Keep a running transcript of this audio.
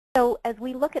So as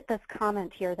we look at this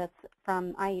comment here that's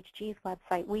from IHG's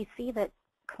website, we see that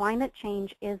climate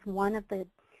change is one of the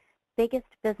biggest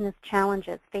business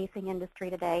challenges facing industry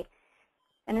today.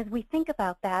 And as we think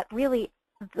about that, really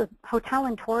the hotel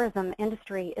and tourism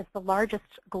industry is the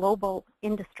largest global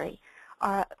industry.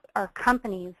 Our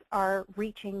companies are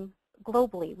reaching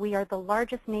globally. We are the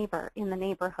largest neighbor in the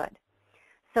neighborhood.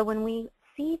 So when we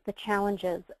see the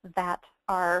challenges that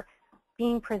are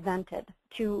being presented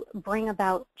to bring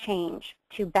about change,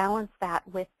 to balance that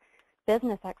with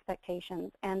business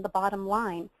expectations and the bottom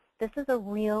line, this is a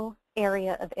real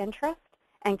area of interest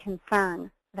and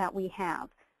concern that we have.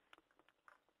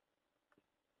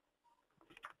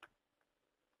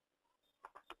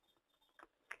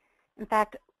 In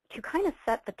fact, to kind of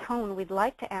set the tone, we'd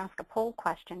like to ask a poll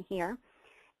question here.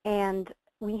 And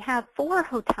we have 4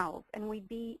 hotels, and we'd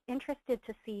be interested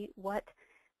to see what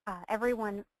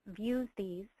everyone views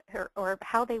these, or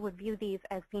how they would view these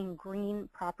as being green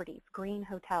properties, green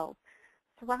hotels.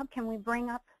 So Rob, can we bring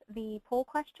up the poll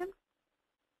question?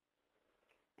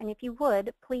 And if you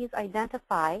would, please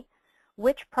identify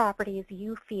which properties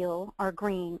you feel are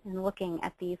green in looking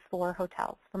at these 4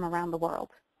 hotels from around the world.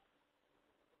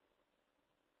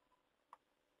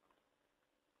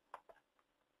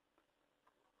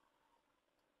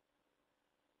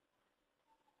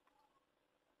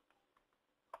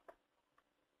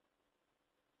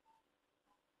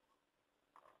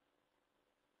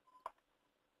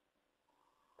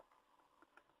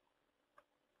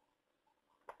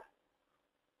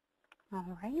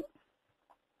 All right.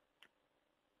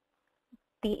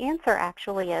 The answer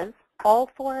actually is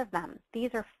all 4 of them.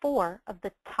 These are 4 of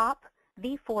the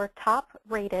 4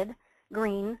 top-rated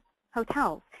green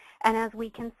hotels. And as we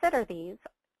consider these,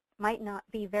 might not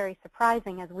be very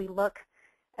surprising as we look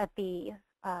at the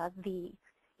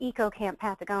Eco Camp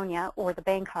Patagonia or the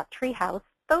Bangkok Treehouse,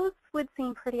 those would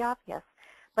seem pretty obvious.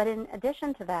 But in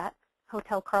addition to that,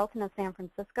 Hotel Carlton of San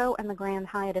Francisco and the Grand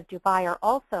Hyatt of Dubai are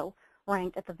also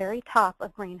ranked at the very top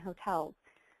of green hotels.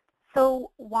 So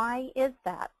why is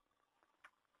that?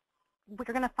 We're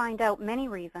going to find out many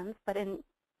reasons, but in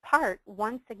part,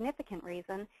 one significant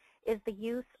reason is the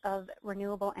use of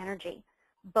renewable energy.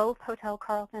 Both Hotel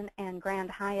Carlton and Grand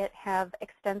Hyatt have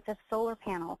extensive solar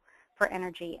panel for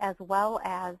energy, as well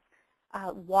as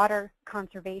water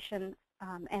conservation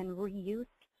and reuse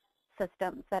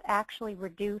systems that actually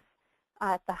reduce,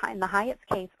 in the Hyatt's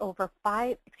case, over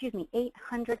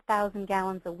 800,000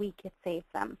 gallons a week it saves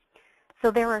them. So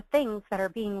there are things that are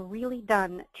being really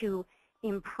done to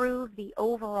improve the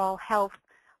overall health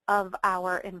of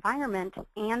our environment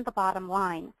and the bottom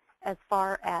line as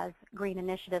far as green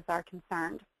initiatives are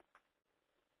concerned.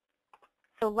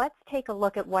 So let's take a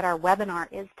look at what our webinar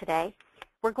is today.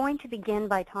 We're going to begin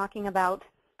by talking about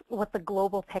what the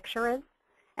global picture is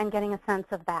and getting a sense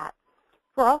of that.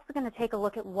 We're also going to take a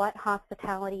look at what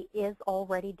hospitality is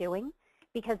already doing,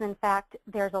 because in fact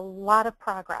there's a lot of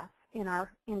progress in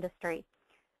our industry.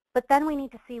 But then we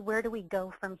need to see, where do we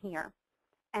go from here,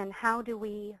 and how do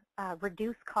we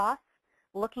reduce costs,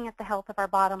 looking at the health of our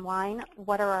bottom line,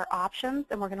 what are our options,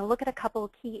 and we're going to look at a couple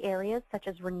of key areas such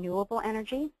as renewable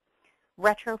energy,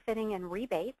 retrofitting and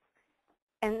rebates,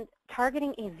 and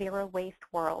targeting a zero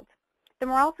waste world. Then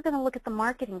we're also going to look at the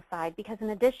marketing side, because in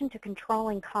addition to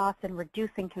controlling costs and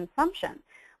reducing consumption,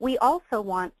 we also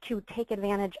want to take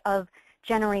advantage of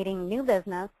generating new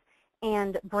business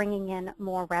and bringing in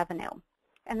more revenue.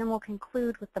 And then we'll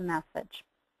conclude with the message.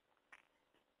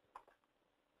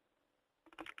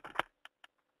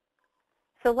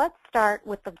 So let's start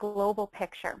with the global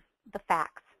picture, the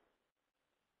facts.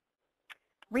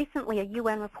 Recently, a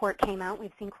UN report came out.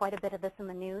 We've seen quite a bit of this in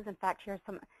the news. In fact, here's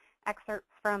some excerpts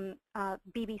from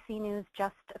BBC News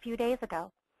just a few days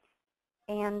ago.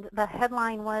 And the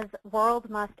headline was, "World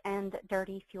Must End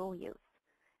Dirty Fuel Use."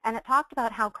 And it talked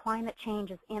about how climate change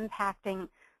is impacting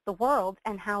the world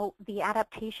and how the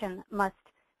adaptation must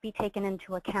be taken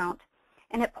into account.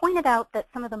 And it pointed out that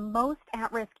some of the most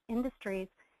at-risk industries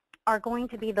are going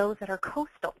to be those that are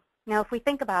coastal. Now, if we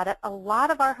think about it, a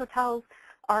lot of our hotels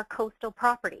are coastal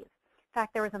properties. In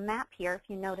fact, there was a map here, if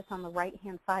you notice on the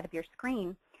right-hand side of your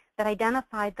screen, that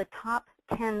identified the top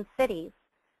 10 cities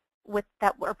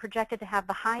that were projected to have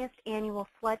the highest annual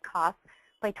flood costs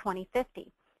by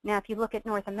 2050. Now, if you look at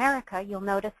North America, you'll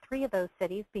notice 3 of those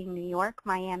cities, being New York,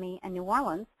 Miami, and New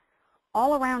Orleans,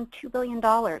 all around $2 billion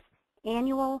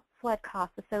annual flood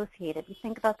costs associated. You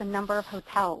think about the number of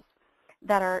hotels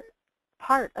that are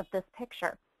part of this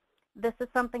picture. This is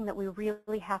something that we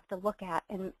really have to look at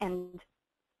and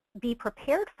be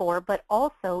prepared for, but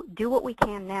also do what we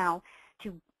can now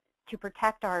to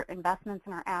protect our investments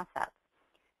and our assets.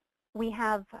 we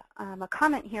have a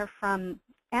comment here from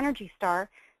Energy Star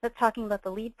that's talking about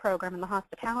the LEED program in the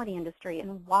hospitality industry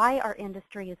and why our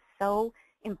industry is so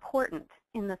important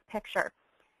in this picture.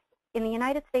 In the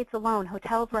United States alone,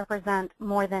 hotels represent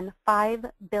more than 5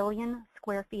 billion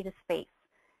square feet of space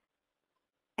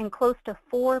and close to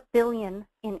 4 billion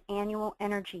in annual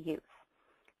energy use.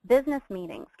 Business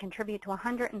meetings contribute to a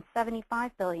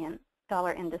 $175 billion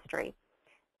industry.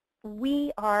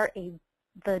 We are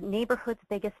the neighborhood's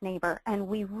biggest neighbor, and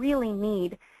we really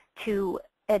need to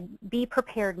be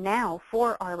prepared now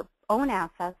for our own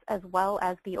assets as well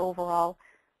as the overall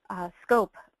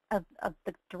scope of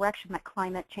the direction that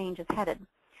climate change is headed.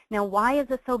 Now, why is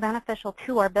this so beneficial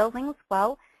to our buildings?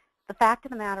 Well, the fact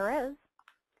of the matter is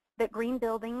that green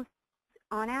buildings,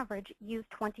 on average, use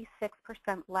 26%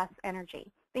 less energy.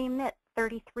 They emit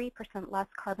 33% less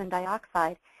carbon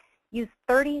dioxide, use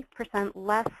 30%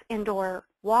 less indoor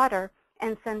water,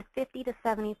 and send 50 to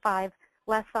 75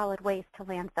 less solid waste to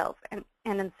landfills and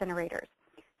incinerators.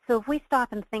 So if we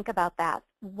stop and think about that,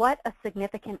 what a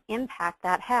significant impact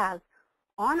that has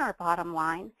on our bottom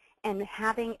line, and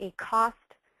having a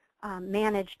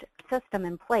cost-managed system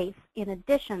in place in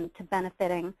addition to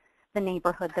benefiting the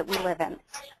neighborhood that we live in.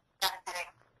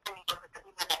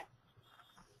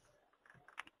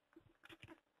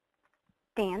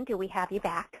 Dan, do we have you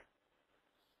back?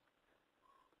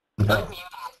 No.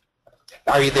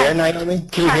 Are you there, Naomi?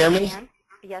 Can you hear me? Dan.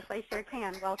 Yes, I sure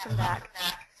can. Welcome back.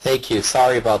 Thank you.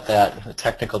 Sorry about that.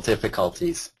 Technical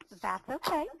difficulties. That's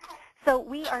okay. So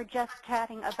we are just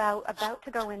chatting about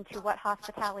to go into what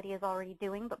hospitality is already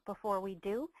doing, but before we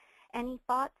do, any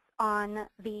thoughts on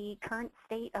the current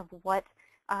state of what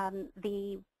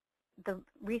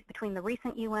between the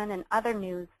recent UN and other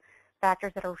news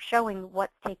factors that are showing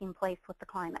what's taking place with the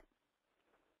climate?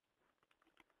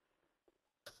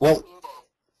 Well,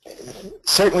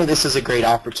 certainly this is a great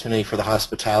opportunity for the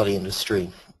hospitality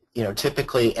industry. You know,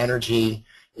 typically energy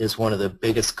is one of the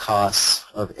biggest costs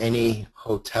of any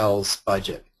hotel's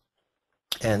budget.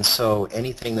 And so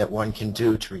anything that one can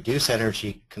do to reduce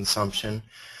energy consumption,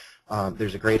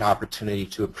 there's a great opportunity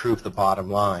to improve the bottom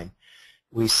line.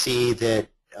 We see that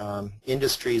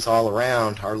industries all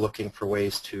around are looking for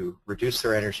ways to reduce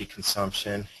their energy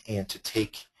consumption and to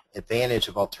take advantage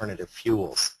of alternative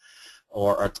fuels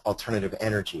or alternative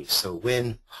energy. So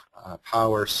wind,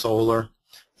 power, solar,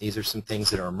 these are some things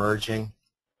that are emerging.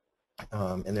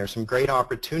 And there are some great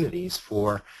opportunities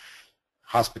for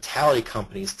hospitality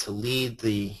companies to lead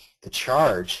the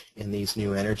charge in these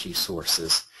new energy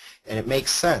sources. And it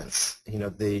makes sense. You know,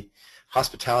 the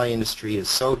hospitality industry is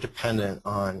so dependent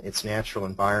on its natural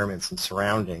environments and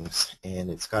surroundings,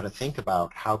 and it's got to think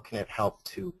about how can it help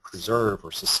to preserve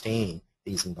or sustain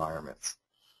these environments.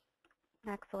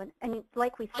 Excellent. And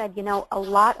like we said, you know, a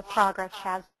lot of progress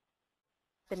has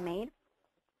been made,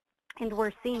 and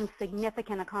we're seeing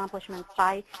significant accomplishments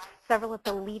by several of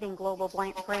the leading global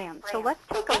brands. So let's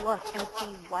take a look and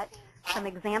see what some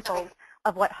examples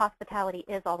of what hospitality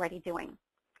is already doing.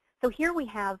 So here we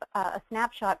have a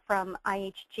snapshot from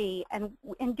IHG, and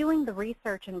in doing the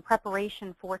research and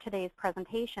preparation for today's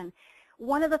presentation,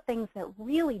 one of the things that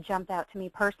really jumped out to me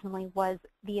personally was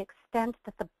the extent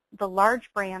that the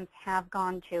large brands have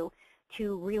gone to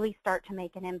really start to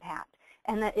make an impact.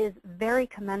 And that is very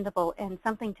commendable and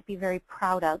something to be very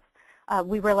proud of.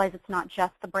 We realize it's not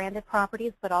just the branded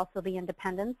properties, but also the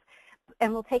independents.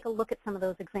 And we'll take a look at some of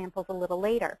those examples a little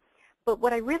later. But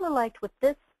what I really liked with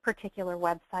this particular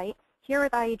website, here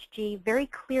at IHG, very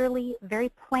clearly, very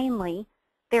plainly,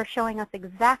 they're showing us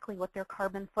exactly what their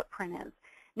carbon footprint is.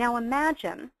 Now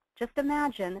imagine, just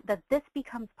imagine that this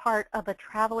becomes part of a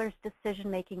traveler's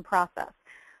decision-making process.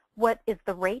 What is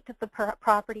the rate of the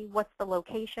property? What's the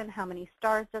location? How many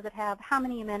stars does it have? How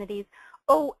many amenities?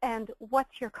 Oh, and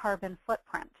what's your carbon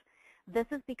footprint? This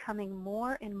is becoming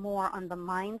more and more on the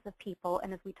minds of people,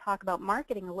 and as we talk about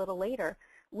marketing a little later,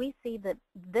 we see that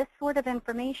this sort of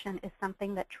information is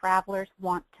something that travelers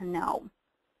want to know.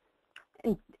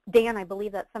 And Dan, I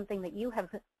believe that's something that you have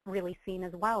really seen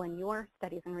as well in your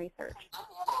studies and research.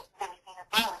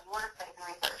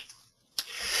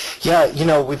 Yeah, you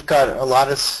know, we've got a lot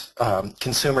of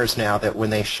consumers now that when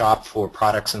they shop for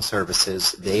products and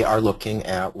services, they are looking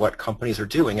at what companies are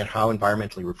doing and how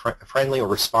environmentally friendly or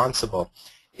responsible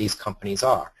these companies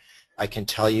are. I can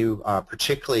tell you,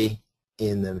 particularly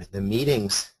in the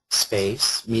meetings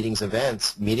space, meetings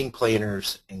events, meeting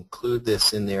planners include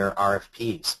this in their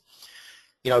RFPs.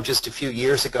 You know, just a few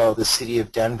years ago, the city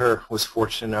of Denver was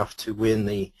fortunate enough to win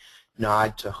the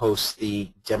nod to host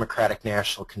the Democratic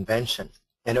National Convention.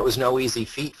 And it was no easy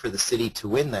feat for the city to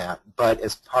win that, but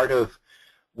as part of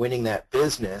winning that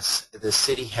business, the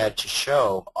city had to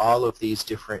show all of these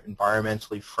different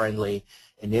environmentally friendly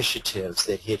initiatives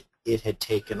that it had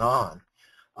taken on.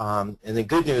 And the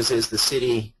good news is the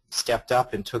city stepped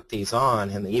up and took these on,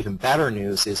 and the even better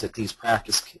news is that these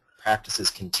practices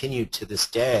continued to this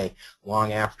day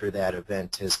long after that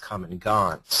event has come and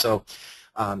gone. So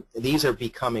these are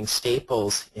becoming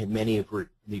staples in many of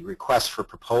the requests for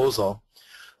proposal.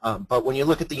 But when you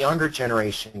look at the younger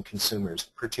generation consumers,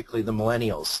 particularly the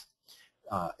millennials,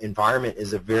 environment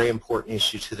is a very important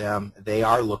issue to them. They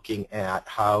are looking at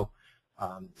how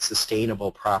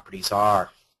sustainable properties are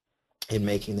in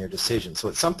making their decisions. So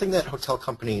it's something that hotel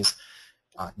companies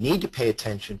need to pay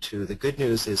attention to. The good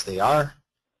news is they are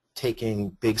taking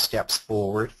big steps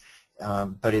forward,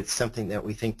 but it's something that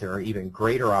we think there are even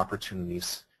greater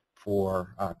opportunities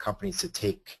for companies to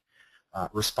take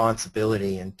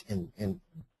responsibility and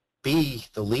be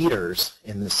the leaders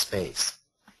in this space.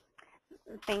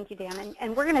 Thank you, Dan.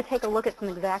 And we're going to take a look at some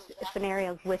exact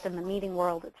scenarios within the meeting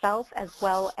world itself, as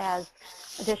well as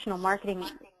additional marketing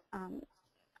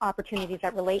opportunities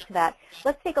that relate to that.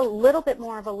 Let's take a little bit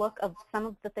more of a look of some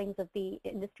of the things that the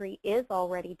industry is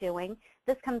already doing.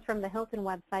 This comes from the Hilton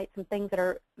website, some things that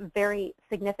are very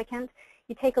significant.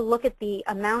 You take a look at the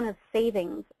amount of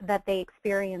savings that they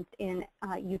experienced in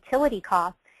utility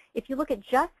costs. If you look at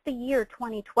just the year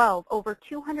 2012, over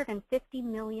 $250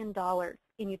 million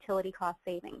in utility cost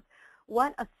savings.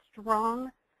 What a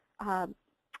strong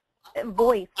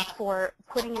voice for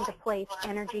putting into place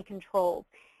energy controls.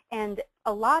 And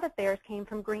a lot of theirs came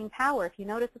from green power. If you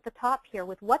notice at the top here,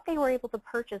 with what they were able to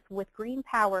purchase with green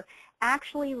power,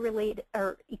 actually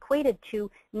equated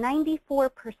to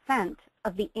 94%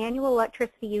 of the annual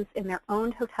electricity use in their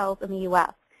owned hotels in the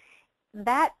U.S.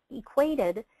 That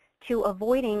equated to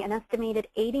avoiding an estimated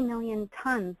 80 million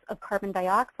tons of carbon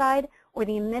dioxide, or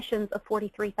the emissions of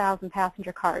 43,000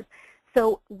 passenger cars.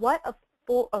 So what a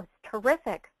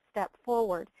terrific step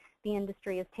forward the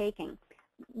industry is taking.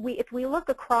 If we look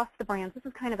across the brands, this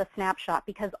is kind of a snapshot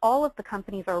because all of the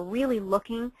companies are really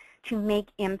looking to make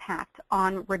impact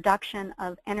on reduction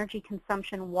of energy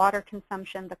consumption, water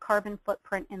consumption, the carbon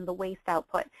footprint, and the waste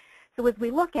output. So as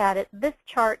we look at it, this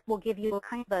chart will give you a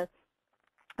kind of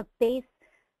a base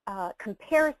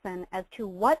comparison as to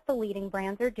what the leading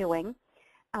brands are doing,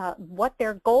 what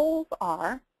their goals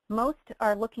are. Most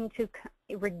are looking to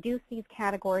reduce these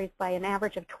categories by an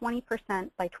average of 20%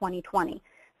 by 2020.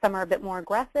 Some are a bit more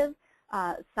aggressive,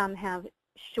 some have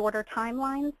shorter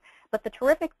timelines, but the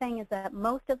terrific thing is that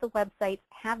most of the websites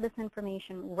have this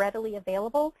information readily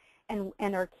available and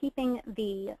are keeping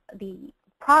the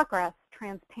progress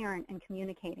transparent and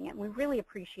communicating it. We really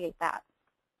appreciate that.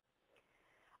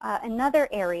 Another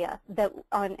area that,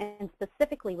 and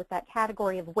specifically with that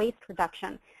category of waste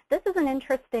reduction, this is an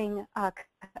interesting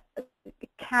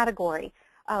category.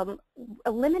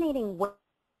 Eliminating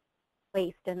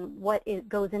waste and what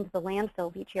goes into the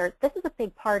landfills each year, this is a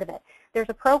big part of it. There's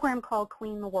a program called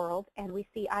Clean the World, and we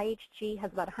see IHG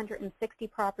has about 160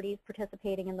 properties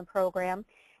participating in the program.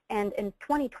 And in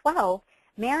 2012,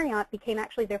 Marriott became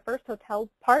actually their first hotel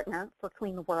partner for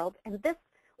Clean the World, and this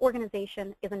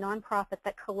organization is a nonprofit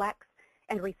that collects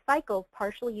and recycles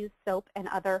partially used soap and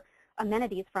other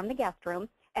amenities from the guest room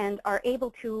and are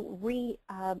able to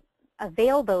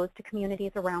avail those to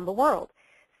communities around the world.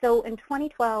 So in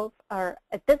 2012, or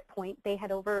at this point,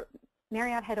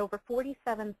 Marriott had over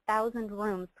 47,000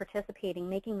 rooms participating,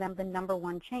 making them the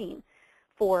 #1 chain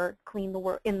for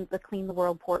in the Clean the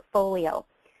World portfolio.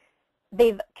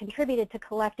 They've contributed to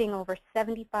collecting over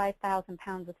 75,000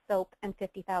 pounds of soap and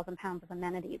 50,000 pounds of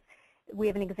amenities. We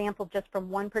have an example just from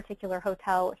one particular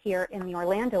hotel here in the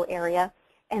Orlando area,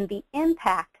 and the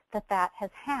impact that that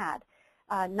has had,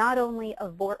 not only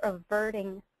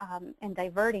averting and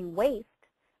diverting waste,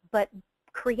 but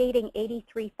creating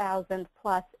 83,000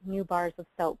 plus new bars of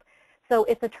soap. So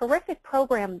it's a terrific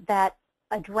program that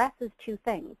addresses two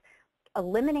things: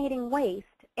 eliminating waste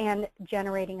and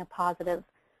generating a positive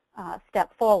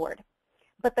step forward.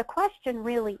 But the question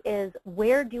really is,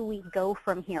 where do we go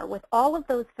from here? With all of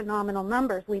those phenomenal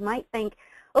numbers, we might think,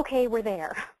 okay, we're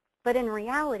there. But in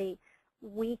reality,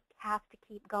 we have to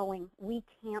keep going. We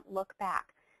can't look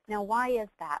back. Now, why is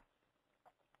that?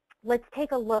 Let's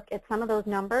take a look at some of those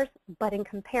numbers, but in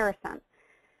comparison.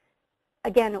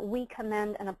 Again, we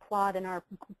commend and applaud and are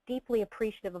deeply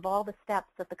appreciative of all the steps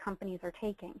that the companies are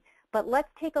taking. But let's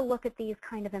take a look at these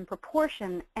kind of in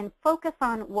proportion and focus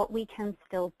on what we can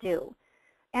still do.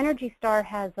 Energy Star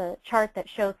has a chart that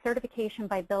shows certification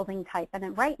by building type,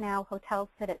 and right now hotels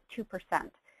sit at 2%.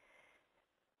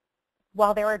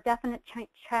 While there are definite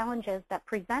challenges that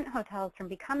prevent hotels from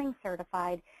becoming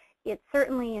certified, it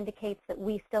certainly indicates that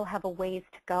we still have a ways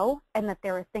to go and that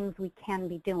there are things we can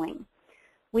be doing.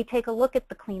 We take a look at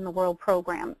the Clean the World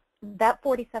program. That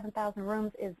 47,000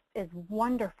 rooms is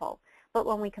wonderful, but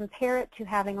when we compare it to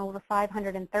having over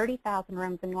 530,000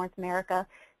 rooms in North America,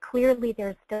 clearly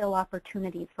there's still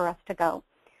opportunities for us to go.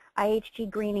 IHG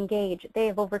Green Engage, they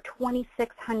have over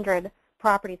 2,600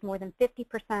 properties, more than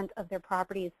 50% of their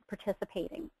properties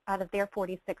participating out of their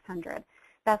 4,600.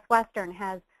 Best Western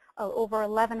has over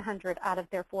 1,100 out of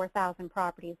their 4,000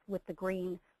 properties with the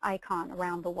green icon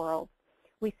around the world.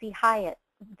 We see Hyatt,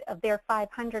 of their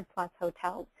 500 plus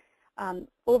hotels,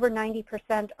 over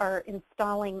 90% are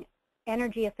installing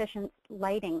energy efficient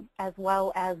lighting as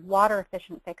well as water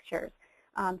efficient fixtures.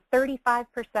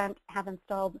 35% have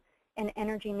installed an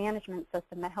energy management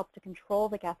system that helps to control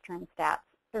the guest room stats,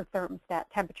 their thermostat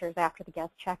temperatures after the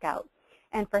guest checkout.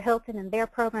 And for Hilton and their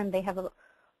program, they have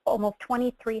almost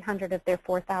 2,300 of their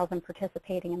 4,000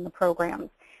 participating in the programs.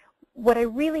 What I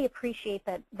really appreciate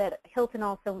that Hilton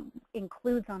also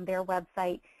includes on their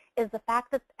website is the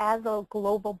fact that as a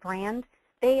global brand,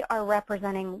 they are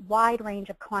representing a wide range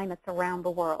of climates around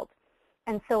the world.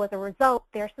 And so as a result,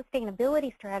 their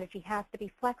sustainability strategy has to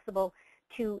be flexible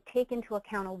to take into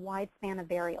account a wide span of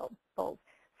variables.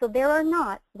 So there are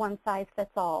not one size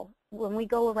fits all. When we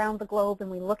go around the globe and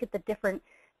we look at the different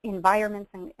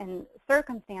environments and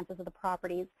circumstances of the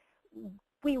properties,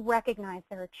 we recognize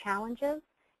there are challenges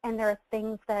and there are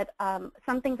things that,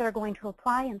 some things that are going to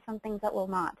apply and some things that will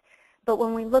not. But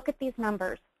when we look at these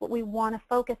numbers, what we want to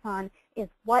focus on is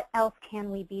what else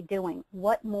can we be doing?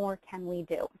 What more can we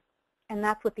do? And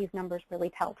that's what these numbers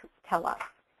really tell us.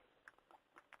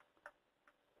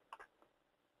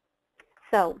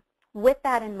 So with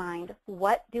that in mind,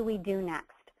 what do we do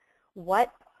next?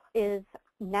 What is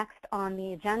next on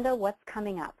the agenda? What's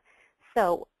coming up?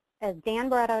 So as Dan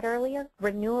brought out earlier,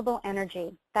 renewable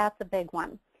energy, that's a big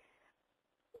one.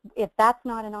 If that's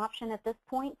not an option at this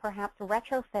point, perhaps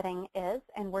retrofitting is,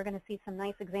 and we're going to see some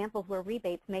nice examples where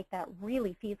rebates make that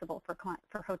really feasible for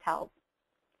hotels.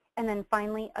 And then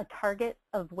finally, a target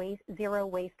of zero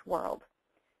waste world.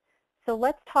 So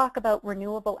let's talk about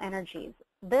renewable energies.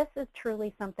 This is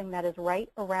truly something that is right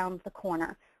around the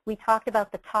corner. We talked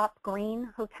about the top green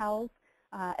hotels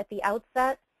at the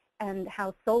outset and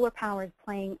how solar power is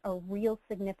playing a real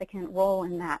significant role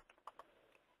in that.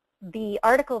 The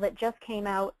article that just came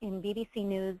out in BBC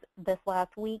News this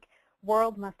last week,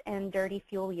 World Must End Dirty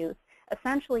Fuel Use,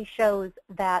 essentially shows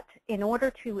that in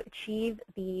order to achieve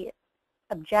the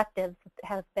objectives that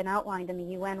have been outlined in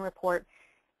the UN report,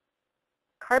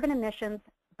 carbon emissions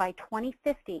by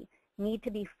 2050 need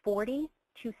to be 40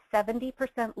 to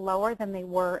 70% lower than they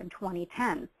were in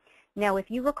 2010. Now, if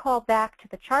you recall back to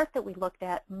the chart that we looked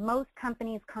at, most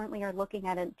companies currently are looking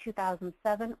at a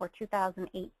 2007 or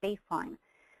 2008 baseline.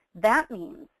 That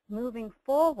means moving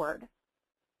forward,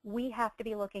 we have to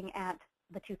be looking at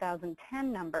the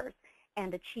 2010 numbers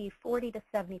and achieve 40 to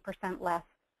 70% less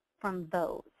from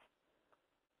those.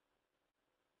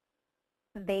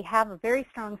 They have a very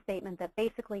strong statement that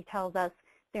basically tells us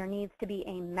there needs to be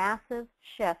a massive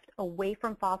shift away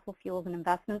from fossil fuels, and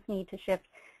investments need to shift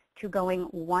to going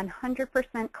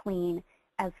 100% clean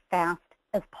as fast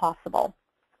as possible.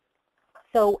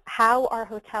 So how are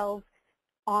hotels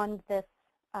on this,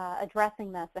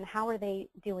 addressing this, and how are they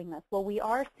doing this? Well, we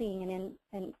are seeing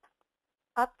an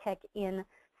uptick in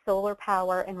solar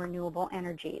power and renewable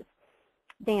energies.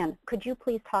 Dan, could you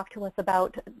please talk to us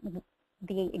about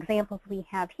the examples we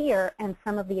have here and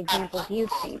some of the examples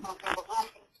you've seen?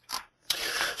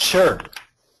 Sure.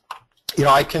 You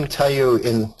know, I can tell you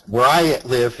where I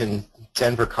live in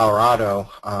Denver, Colorado,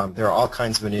 there are all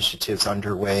kinds of initiatives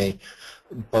underway,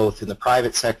 both in the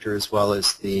private sector as well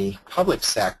as the public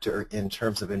sector, in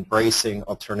terms of embracing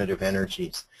alternative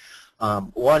energies.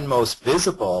 One most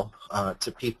visible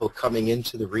to people coming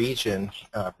into the region,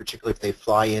 particularly if they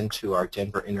fly into our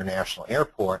Denver International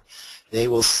Airport, they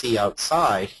will see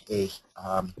outside a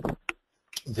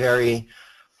very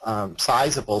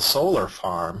sizable solar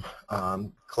farm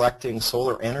collecting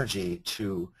solar energy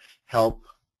to help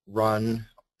run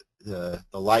the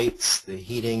lights, the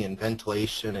heating and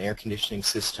ventilation and air conditioning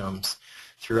systems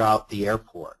throughout the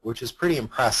airport, which is pretty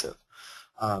impressive.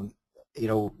 You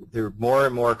know, there are more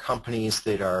and more companies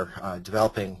that are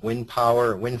developing wind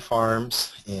power, wind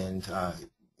farms, and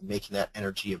making that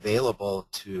energy available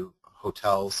to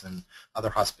hotels and other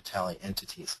hospitality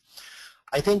entities.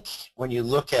 I think when you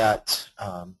look at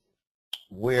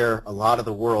where a lot of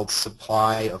the world's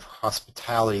supply of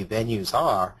hospitality venues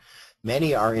are,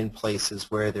 many are in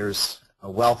places where there's a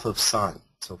wealth of sun.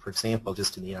 So for example,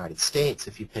 just in the United States,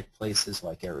 if you pick places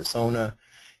like Arizona,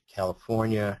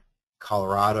 California,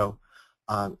 Colorado.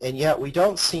 And yet we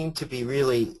don't seem to be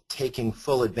really taking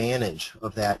full advantage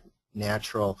of that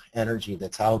natural energy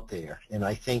that's out there. And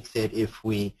I think that if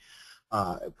we,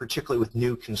 particularly with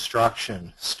new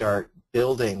construction, start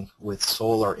building with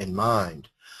solar in mind,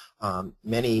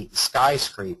 many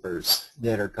skyscrapers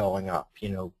that are going up,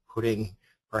 putting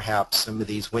perhaps some of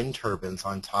these wind turbines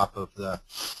on top of the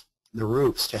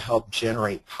roofs to help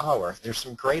generate power, there's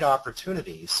some great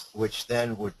opportunities which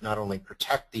then would not only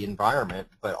protect the environment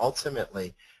but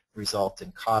ultimately result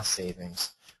in cost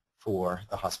savings for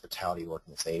the hospitality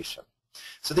organization.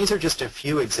 So these are just a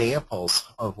few examples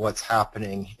of what's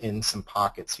happening in some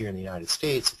pockets here in the United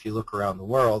States. If you look around the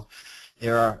world,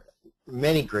 there are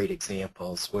many great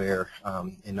examples where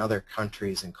in other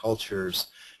countries and cultures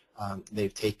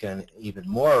they've taken even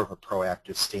more of a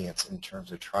proactive stance in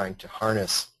terms of trying to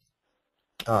harness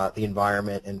the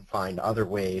environment and find other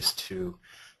ways to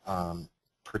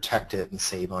protect it and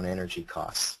save on energy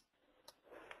costs.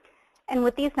 And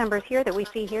with these numbers here that we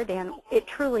see here, Dan, it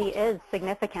truly is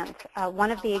significant.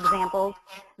 One of the examples,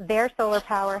 their solar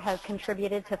power has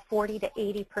contributed to 40 to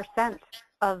 80%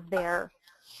 of their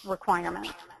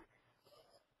requirements.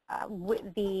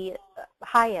 The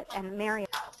Hyatt and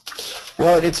Marriott.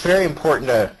 Well, it's very important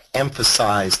to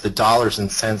emphasize the dollars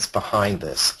and cents behind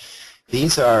this.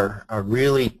 These are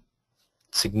really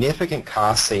significant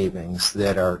cost savings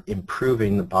that are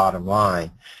improving the bottom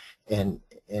line, and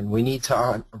we need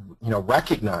to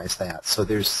recognize that. So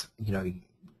there's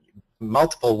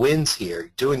multiple wins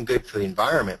here, doing good for the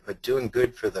environment, but doing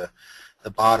good for the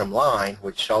bottom line,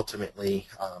 which ultimately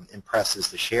impresses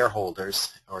the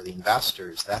shareholders or the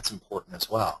investors. That's important as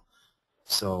well.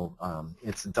 So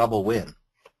it's a double win.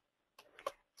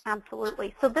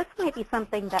 Absolutely. So this might be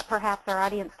something that perhaps our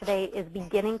audience today is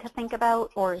beginning to think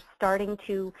about or is starting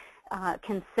to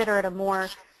consider at a more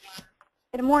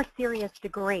serious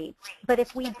degree. But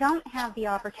if we don't have the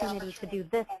opportunity to do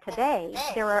this today,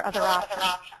 there are other options.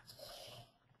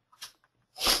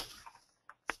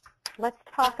 Let's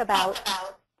talk about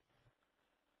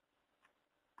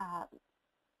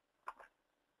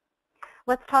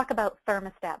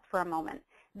thermostats for a moment.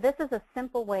 This is a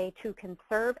simple way to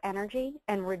conserve energy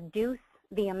and reduce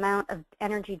the amount of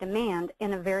energy demand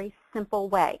in a very simple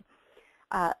way.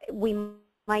 We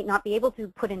might not be able to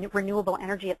put in renewable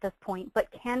energy at this point, but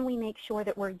can we make sure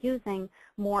that we're using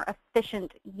more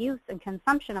efficient use and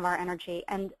consumption of our energy?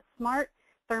 And smart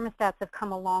thermostats have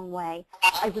come a long way.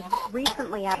 I was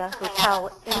recently at a hotel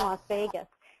in Las Vegas,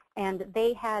 and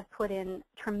they had put in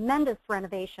tremendous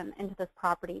renovation into this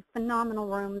property. Phenomenal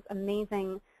rooms,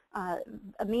 amazing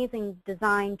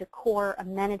design, decor,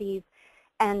 amenities,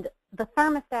 and the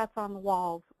thermostats on the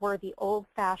walls were the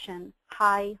old-fashioned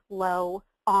high, low,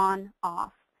 on,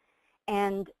 off.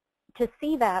 And to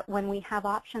see that when we have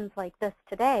options like this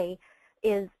today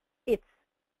it's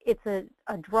a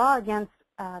draw against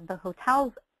the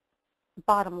hotel's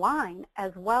bottom line,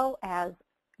 as well as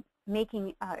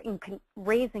raising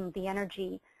the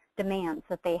energy demands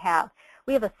that they have.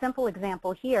 We have a simple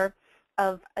example here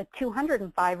of a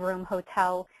 205-room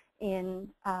hotel in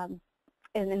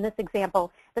this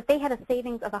example, that they had a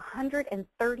savings of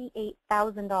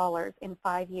 $138,000 in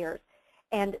 5 years,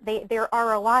 and their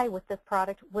ROI with this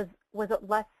product was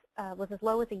as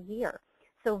low as a year.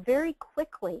 So very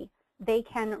quickly they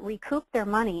can recoup their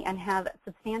money and have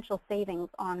substantial savings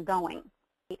ongoing.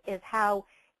 Is how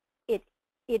it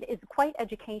is quite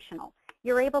educational.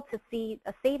 You're able to see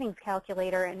a savings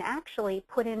calculator and actually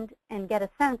put in and get a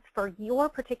sense for your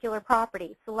particular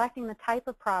property, selecting the type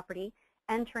of property,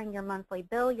 entering your monthly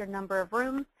bill, your number of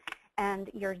rooms, and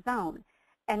your zone,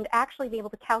 and actually be able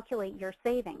to calculate your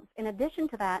savings. In addition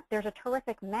to that, there's a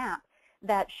terrific map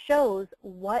that shows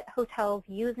what hotels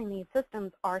using these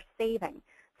systems are saving.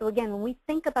 So again, when we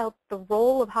think about the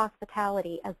role of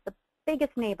hospitality as the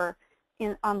biggest neighbor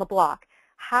on the block,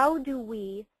 how do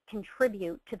we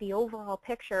contribute to the overall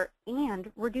picture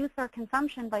and reduce our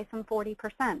consumption by some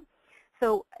 40%?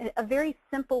 So a very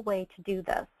simple way to do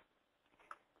this.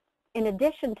 In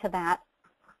addition to that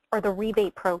are the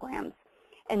rebate programs.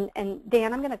 And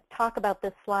Dan, I'm going to talk about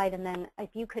this slide, and then if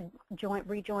you could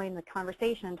rejoin the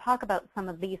conversation and talk about some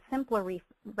of these simpler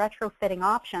retrofitting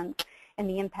options and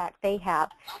the impact they have.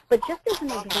 But just as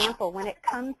an example, when it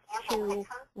comes to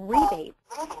rebates,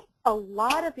 a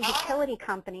lot of the utility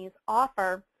companies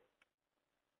offer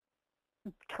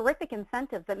terrific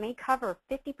incentives that may cover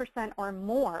 50% or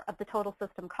more of the total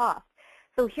system cost.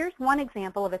 So here's one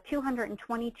example of a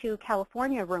 222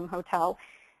 California room hotel.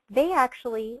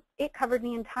 It covered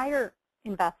the entire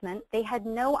investment. They had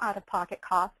no out-of-pocket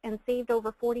costs and saved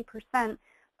over 40%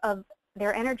 of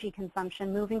their energy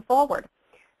consumption moving forward.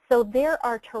 So there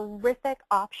are terrific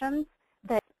options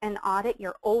that can audit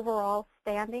your overall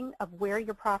standing of where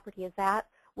your property is at,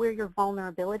 where your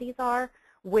vulnerabilities are,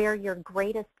 where your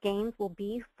greatest gains will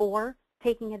be for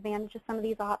taking advantage of some of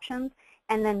these options,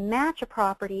 and then match a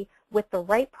property with the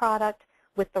right product,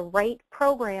 with the right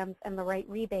programs and the right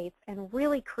rebates, and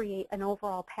really create an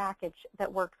overall package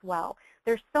that works well.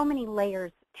 There's so many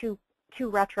layers to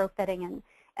retrofitting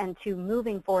and to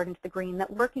moving forward into the green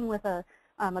that working with a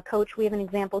coach, we have an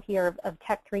example here of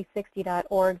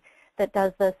tech360.org that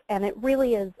does this, and it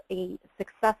really is a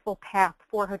successful path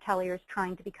for hoteliers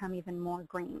trying to become even more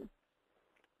green.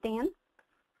 Dan?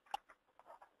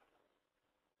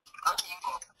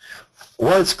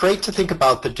 Well, it's great to think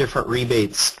about the different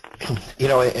rebates, you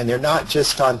know, and they're not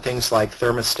just on things like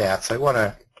thermostats. I want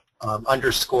to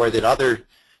underscore that other,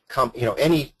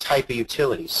 any type of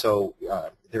utility. So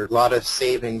there are a lot of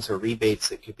savings or rebates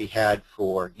that could be had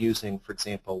for using, for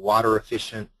example,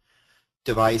 water-efficient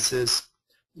devices,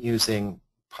 using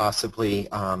possibly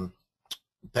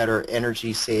better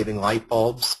energy-saving light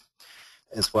bulbs,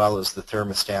 as well as the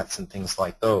thermostats and things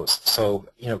like those. So,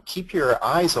 keep your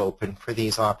eyes open for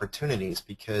these opportunities,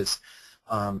 because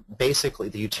basically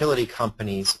the utility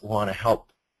companies want to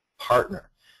help partner.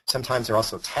 Sometimes there are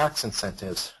also tax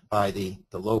incentives by the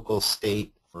local,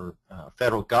 state, or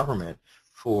federal government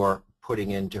for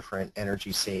putting in different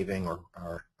energy-saving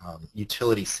or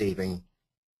utility-saving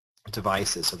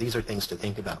devices. So these are things to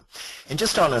think about. And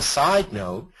just on a side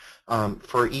note,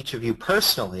 for each of you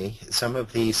personally, some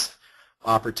of these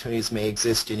opportunities may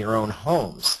exist in your own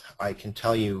homes. I can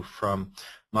tell you from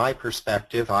my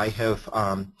perspective, I have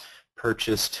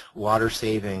purchased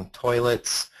water-saving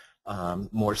toilets,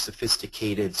 more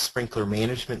sophisticated sprinkler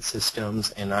management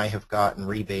systems, and I have gotten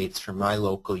rebates from my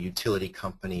local utility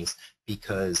companies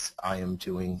because I am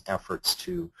doing efforts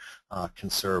to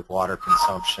conserve water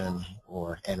consumption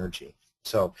or energy.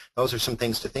 So those are some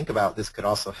things to think about. This could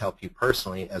also help you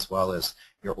personally as well as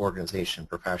your organization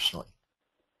professionally.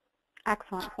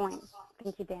 Excellent point.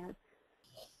 Thank you, Dan.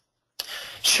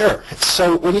 Sure.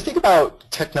 So when you think about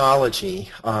technology,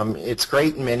 it's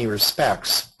great in many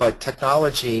respects, but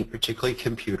technology, particularly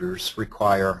computers,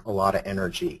 require a lot of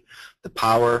energy. The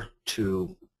power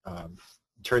to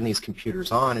turn these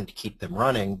computers on and to keep them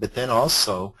running, but then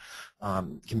also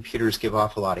computers give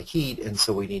off a lot of heat, and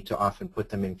so we need to often put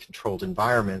them in controlled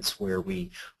environments where we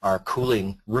are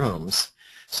cooling rooms.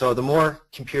 So the more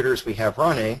computers we have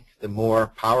running, the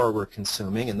more power we're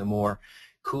consuming and the more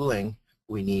cooling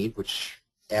we need, which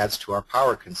adds to our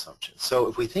power consumption. So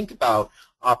if we think about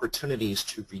opportunities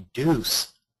to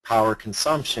reduce power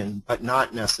consumption, but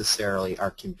not necessarily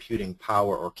our computing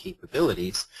power or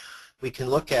capabilities, we can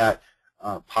look at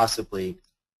possibly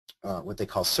what they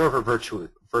call server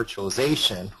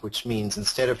virtualization, which means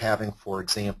instead of having, for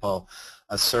example,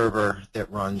 a server that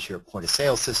runs your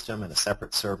point-of-sale system and a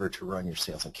separate server to run your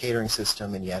sales and catering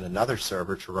system and yet another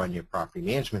server to run your property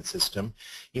management system,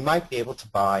 you might be able to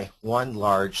buy one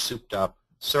large souped-up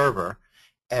server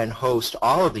and host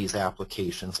all of these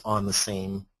applications on the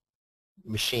same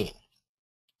machine,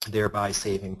 thereby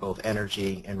saving both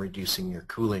energy and reducing your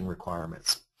cooling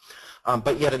requirements.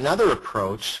 But yet another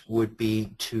approach would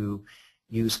be to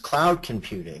use cloud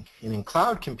computing. And in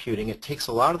cloud computing, it takes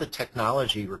a lot of the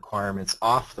technology requirements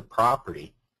off the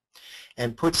property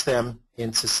and puts them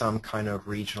into some kind of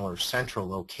regional or central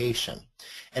location.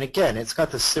 And again, it's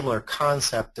got the similar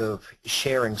concept of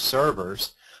sharing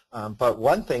servers, but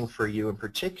one thing for you in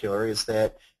particular is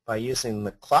that by using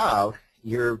the cloud,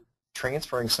 you're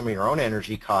transferring some of your own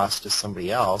energy costs to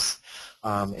somebody else,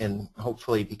 and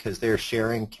hopefully because they're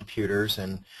sharing computers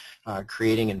and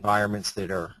creating environments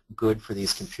that are good for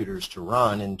these computers to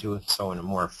run and doing so in a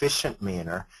more efficient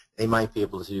manner, they might be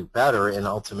able to do better and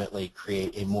ultimately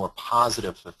create a more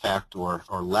positive effect or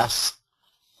less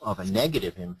of a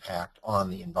negative impact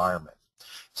on the environment.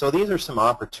 So these are some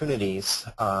opportunities.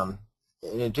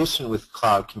 In addition, with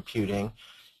cloud computing,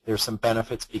 there's some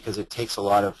benefits because it takes a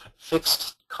lot of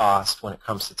fixed cost when it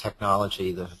comes to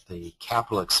technology, the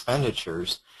capital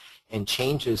expenditures, and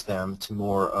changes them to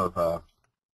more of a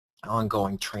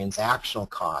ongoing transactional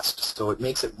cost. So it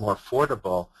makes it more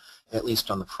affordable, at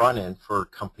least on the front end, for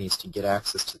companies to get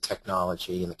access to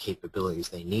technology and the capabilities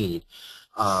they need.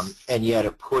 And yet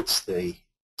it puts the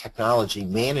technology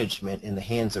management in the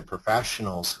hands of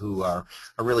professionals who are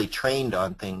really trained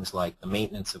on things like the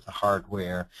maintenance of the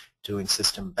hardware, doing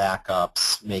system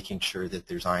backups, making sure that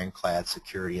there's ironclad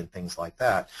security and things like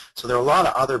that. So there are a lot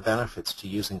of other benefits to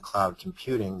using cloud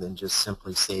computing than just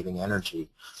simply saving energy.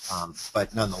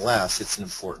 But nonetheless, it's an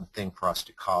important thing for us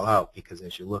to call out, because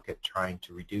as you look at trying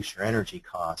to reduce your energy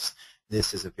costs,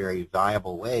 this is a very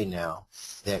viable way now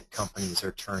that companies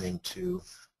are turning to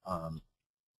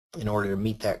in order to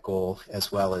meet that goal,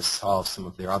 as well as solve some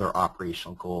of their other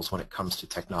operational goals when it comes to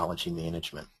technology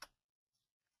management.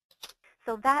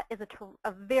 So that is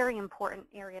a very important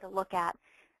area to look at.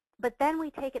 But then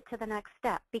we take it to the next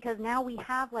step, because now we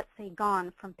have, let's say,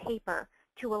 gone from paper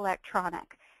to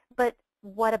electronic. But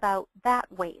what about that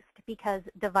waste? Because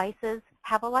devices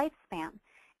have a lifespan,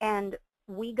 and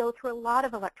we go through a lot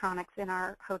of electronics in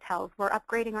our hotels. We're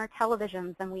upgrading our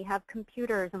televisions, and we have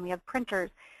computers, and we have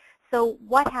printers. So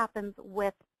what happens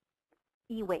with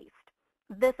e-waste?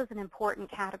 This is an important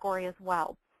category as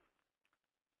well.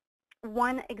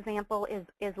 One example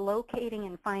is locating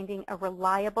and finding a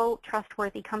reliable,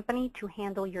 trustworthy company to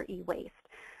handle your e-waste.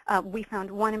 We found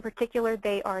one in particular.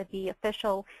 They are the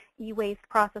official e-waste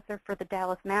processor for the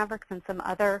Dallas Mavericks and some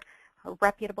other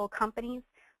reputable companies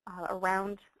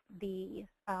around the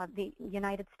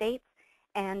United States,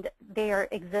 and they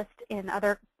exist in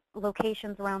other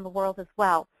locations around the world as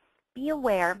well. Be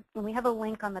aware, and we have a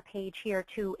link on the page here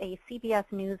to a CBS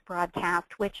News broadcast,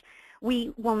 which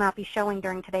we will not be showing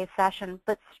during today's session,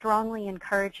 but strongly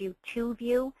encourage you to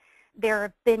view. There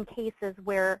have been cases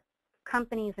where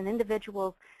companies and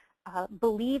individuals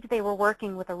believed they were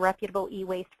working with a reputable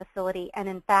e-waste facility, and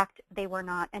in fact they were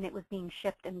not, and it was being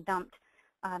shipped and dumped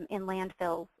in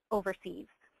landfills overseas.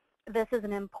 This is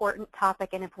an important topic,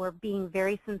 and if we're being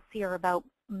very sincere about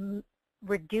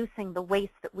reducing the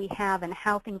waste that we have and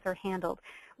how things are handled,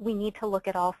 we need to look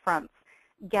at all fronts: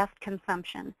 guest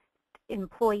consumption,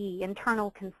 employee, internal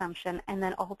consumption, and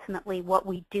then ultimately what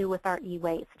we do with our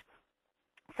e-waste.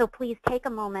 So please take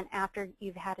a moment after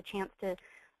you've had a chance to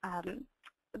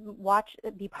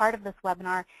be part of this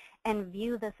webinar and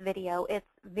view this video. It's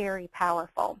very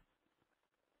powerful.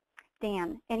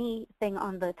 Dan, anything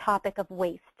on the topic of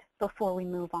waste before we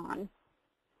move on?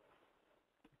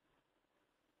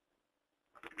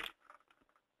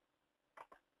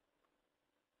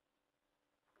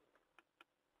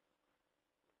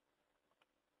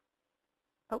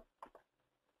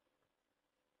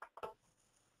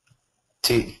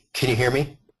 Can you hear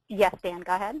me? Yes, Dan,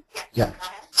 go ahead. Yeah,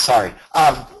 sorry.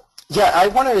 Yeah, I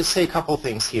wanted to say a couple of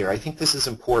things here. I think this is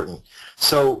important.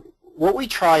 So what we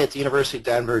try at the University of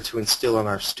Denver to instill in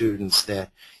our students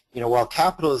that, while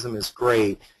capitalism is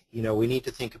great, we need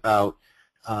to think about,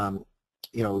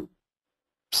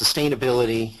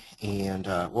 sustainability and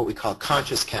what we call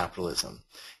conscious capitalism.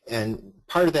 And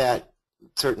part of that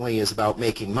certainly is about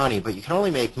making money, but you can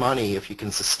only make money if you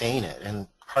can sustain it. And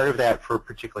part of that, for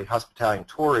particularly hospitality and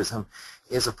tourism,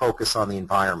 is a focus on the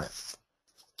environment.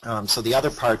 So the other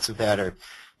parts of that are,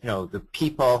 the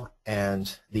people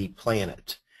and the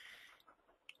planet.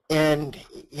 And,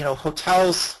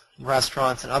 hotels,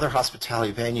 restaurants, and other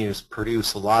hospitality venues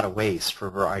produce a lot of waste for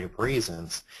a variety of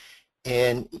reasons.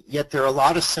 And yet there are a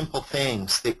lot of simple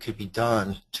things that could be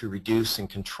done to reduce and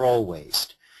control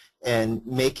waste. And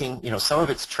making, some of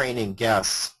it's training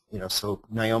guests. So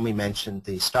Naomi mentioned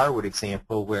the Starwood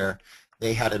example where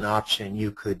they had an option.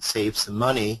 You could save some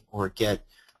money or get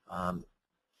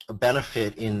a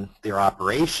benefit in their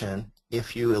operation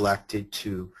if you elected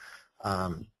to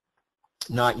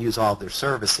not use all of their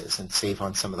services and save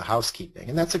on some of the housekeeping.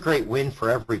 And that's a great win for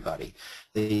everybody.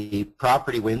 The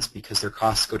property wins because their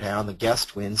costs go down. The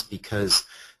guest wins because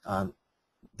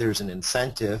there's an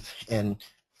incentive. And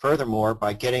furthermore,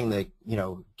 by getting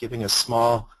giving a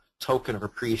small token of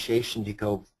appreciation to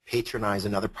go patronize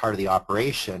another part of the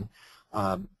operation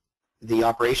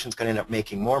is going to end up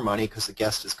making more money because the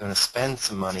guest is going to spend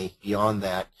some money beyond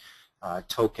that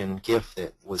token gift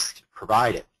that was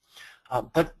provided.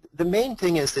 But the main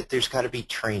thing is that there's got to be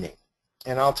training.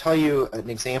 And I'll tell you an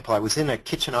example. I was in a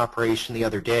kitchen operation the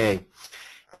other day,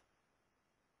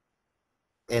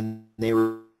 and they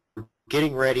were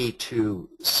getting ready to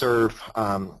serve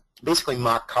basically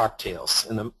mock cocktails.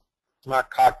 And the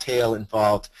mock cocktail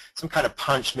involved some kind of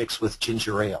punch mixed with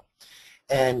ginger ale.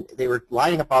 And they were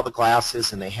lighting up all the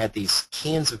glasses, and they had these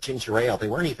cans of ginger ale. They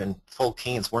weren't even full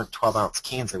cans, weren't 12-ounce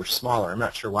cans. They were smaller. I'm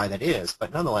not sure why that is,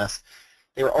 but nonetheless,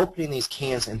 they were opening these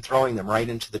cans and throwing them right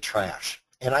into the trash.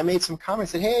 And I made some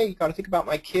comments that, hey, you got to think about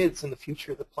my kids and the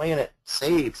future of the planet.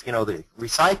 Saves, the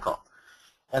recycle.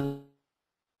 And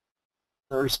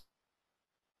the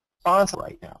response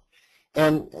right now.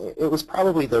 And it was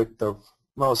probably the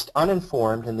most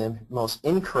uninformed and the most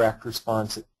incorrect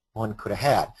response that one could have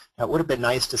had. Now, it would have been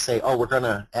nice to say,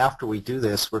 oh, after we do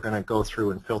this, we're going to go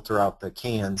through and filter out the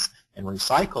cans and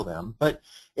recycle them. But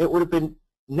it would have been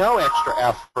no extra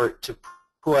effort to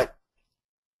put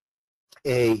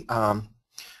a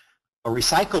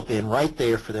recycle bin right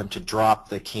there for them to drop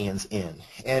the cans in.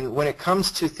 And when it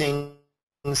comes to things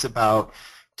about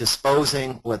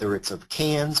disposing, whether it's of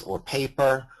cans or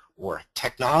paper or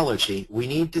technology, we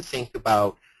need to think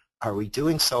about, are we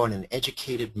doing so in an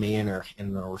educated manner,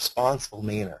 in a responsible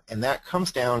manner? And that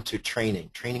comes down to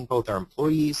training both our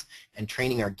employees and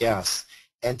training our guests,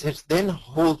 and to then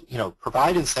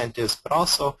provide incentives, but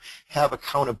also have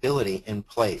accountability in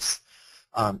place.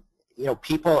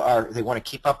 People they want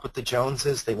to keep up with the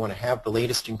Joneses. They want to have the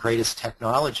latest and greatest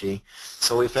technology.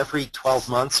 So if every 12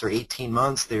 months or 18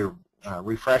 months they're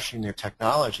refreshing their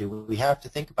technology, we have to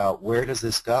think about, where does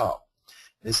this go?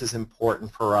 This is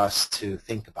important for us to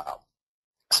think about.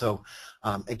 So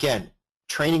again,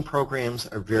 training programs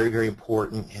are very, very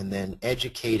important, and then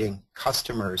educating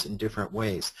customers in different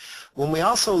ways. When we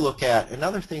also look at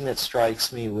another thing that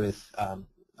strikes me with,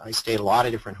 I stay at a lot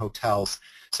of different hotels.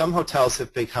 Some hotels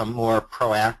have become more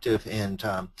proactive, and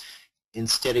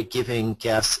instead of giving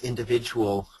guests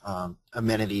individual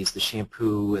amenities, the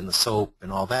shampoo and the soap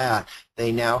and all that,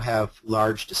 they now have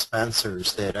large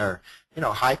dispensers that are,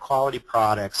 high quality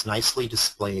products, nicely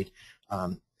displayed,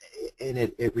 and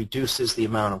it reduces the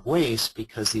amount of waste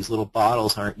because these little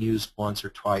bottles aren't used once or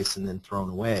twice and then thrown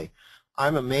away.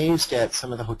 I'm amazed at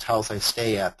some of the hotels I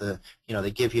stay at.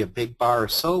 They give you a big bar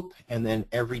of soap, and then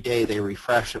every day they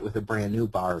refresh it with a brand new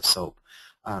bar of soap.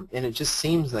 And it just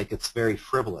seems like it's very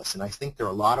frivolous. And I think there are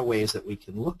a lot of ways that we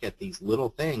can look at these little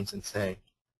things and say,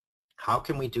 how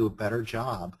can we do a better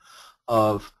job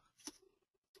of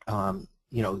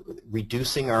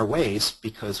reducing our waste,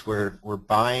 because we're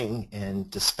buying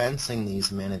and dispensing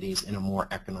these amenities in a more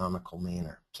economical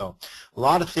manner. So a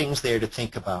lot of things there to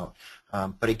think about.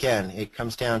 But again, it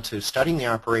comes down to studying the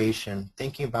operation,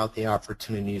 thinking about the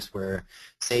opportunities where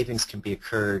savings can be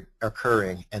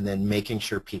occurring, and then making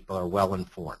sure people are well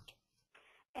informed.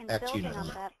 And building on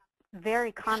that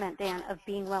very comment, Dan, of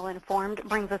being well informed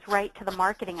brings us right to the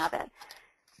marketing of it.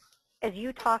 As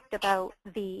you talked about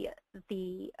the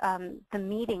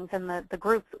meetings and the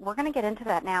groups, we're going to get into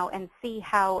that now and see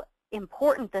how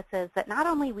important this is, that not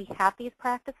only we have these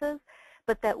practices,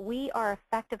 but that we are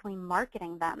effectively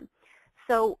marketing them.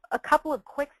 So a couple of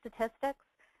quick statistics.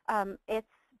 It's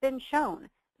been shown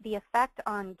the effect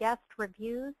on guest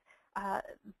reviews.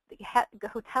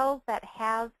 Hotels that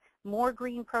have more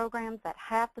green programs, that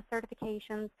have the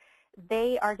certifications,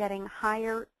 they are getting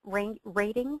higher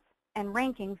ratings and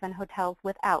rankings than hotels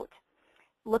without.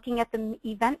 Looking at the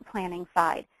event planning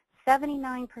side,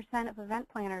 79% of event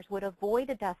planners would avoid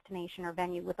a destination or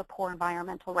venue with a poor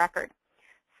environmental record.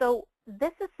 So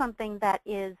this is something that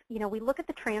is, we look at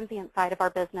the transient side of our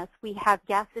business. We have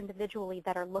guests individually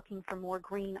that are looking for more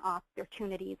green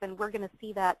opportunities, and we're going to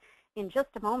see that in just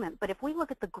a moment. But if we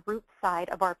look at the group side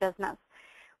of our business,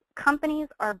 companies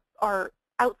are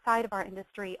outside of our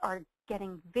industry are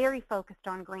getting very focused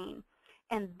on green.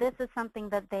 And this is something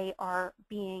that they are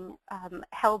being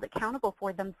held accountable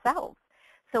for themselves.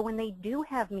 So when they do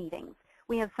have meetings,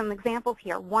 we have some examples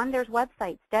here. One, there's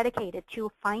websites dedicated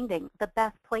to finding the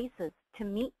best places to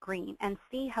meet green and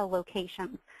see how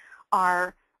locations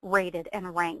are rated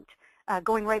and ranked.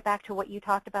 Going right back to what you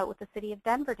talked about with the City of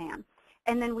Denver, Dan.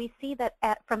 And then we see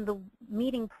that from the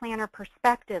meeting planner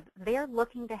perspective, they're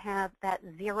looking to have that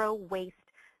zero waste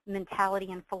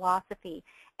mentality and philosophy.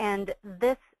 And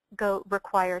this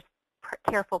requires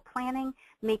careful planning,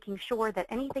 making sure that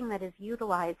anything that is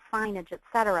utilized, signage,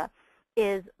 etc.,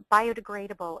 is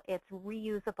biodegradable, it's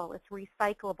reusable, it's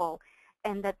recyclable,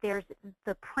 and that there's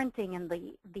the printing and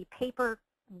the paper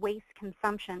waste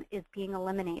consumption is being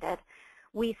eliminated.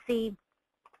 We see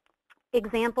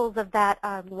examples of that.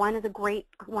 One is a great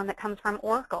one that comes from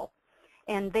Oracle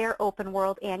and their open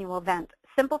world annual event.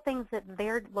 Simple things that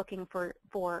they're looking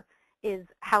for is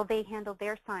how they handle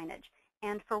their signage.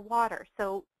 And for water,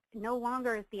 so no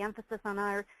longer is the emphasis on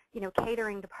our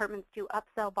catering departments to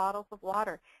upsell bottles of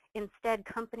water. Instead,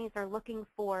 companies are looking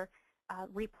for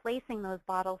replacing those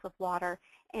bottles of water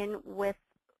with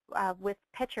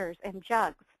pitchers and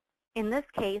jugs. In this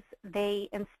case, they,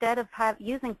 instead of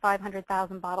using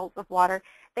 500,000 bottles of water,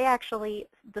 they actually,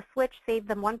 the switch saved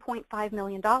them $1.5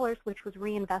 million, which was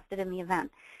reinvested in the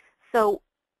event. So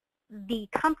the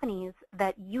companies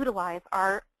that utilize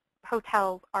our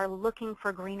hotels are looking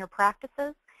for greener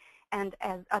practices, and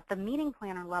at the meeting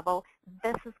planner level,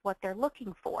 this is what they're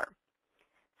looking for.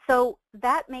 So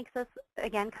that makes us,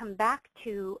 again, come back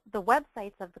to the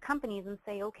websites of the companies and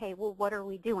say, okay, well, what are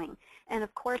we doing? And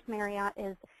of course, Marriott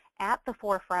is at the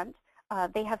forefront.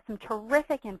 They have some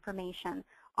terrific information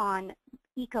on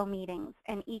eco meetings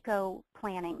and eco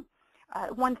planning.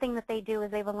 One thing that they do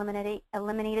is they've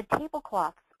eliminated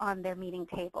tablecloths on their meeting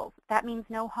tables. That means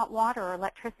no hot water or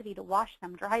electricity to wash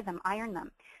them, dry them, iron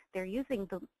them. They're using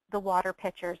the water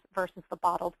pitchers versus the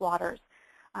bottled waters,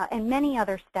 and many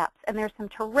other steps. And there's some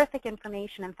terrific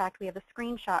information. In fact, we have a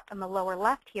screenshot on the lower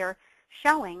left here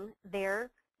showing their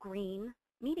green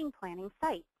meeting planning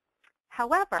site.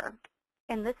 However,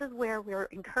 and this is where we're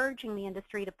encouraging the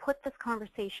industry to put this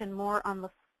conversation more on the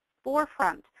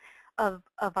forefront of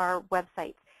our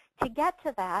websites. To get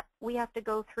to that, we have to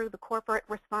go through the corporate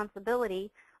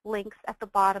responsibility links at the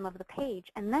bottom of the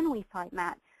page, and then we find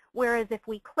that. Whereas if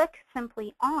we click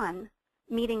simply on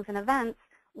meetings and events,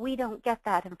 we don't get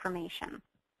that information.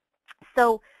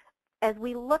 So as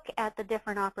we look at the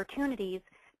different opportunities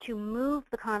to move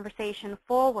the conversation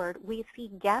forward, we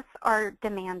see guests are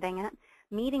demanding it,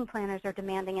 meeting planners are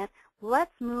demanding it.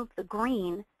 Let's move the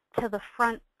green to the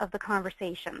front of the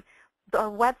conversation.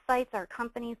 Our websites, our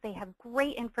companies, they have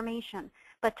great information,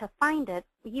 but to find it,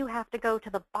 you have to go to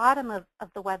the bottom of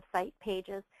the website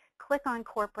pages, click on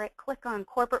corporate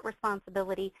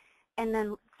responsibility, and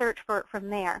then search for it from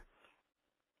there.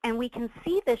 And we can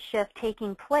see this shift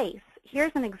taking place.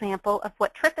 Here's an example of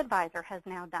what TripAdvisor has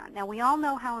now done. Now, we all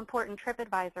know how important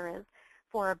TripAdvisor is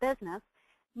for a business.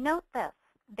 Note this,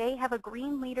 they have a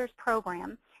Green Leaders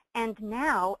program, and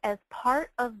now as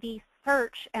part of the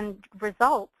search and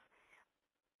results,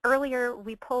 earlier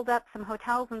we pulled up some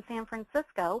hotels in San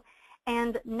Francisco,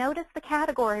 and notice the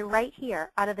category right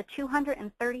here. Out of the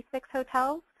 236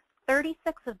 hotels,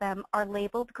 36 of them are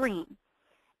labeled green.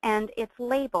 And it's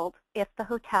labeled if the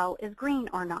hotel is green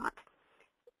or not.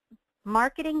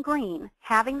 Marketing green,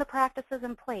 having the practices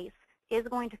in place, is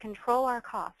going to control our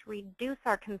costs, reduce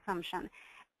our consumption,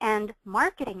 and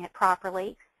marketing it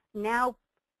properly now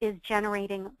is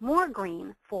generating more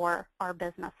green for our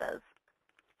businesses.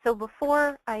 So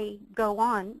before I go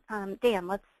on,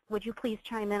 Dan, would you please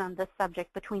chime in on this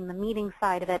subject between the meeting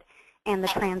side of it and the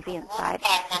transient side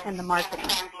and the marketing?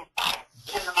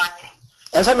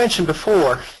 As I mentioned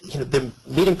before, the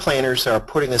meeting planners are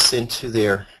putting this into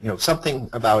their, something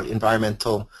about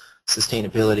environmental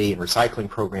sustainability and recycling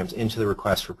programs into the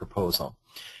request for proposal.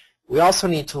 We also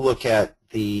need to look at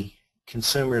the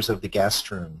consumers of the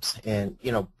guest rooms. And,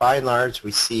 by and large,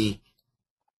 we see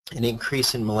an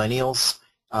increase in millennials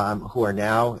who are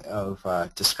now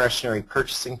of discretionary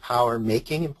purchasing power,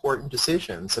 making important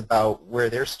decisions about where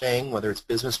they're staying, whether it's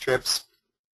business trips,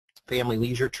 family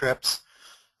leisure trips,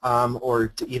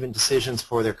 or even decisions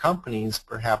for their companies,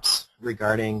 perhaps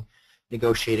regarding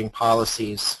negotiating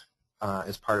policies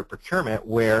as part of procurement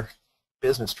where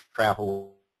business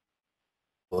travel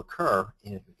will occur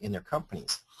in their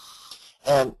companies.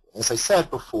 And as I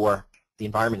said before, the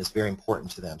environment is very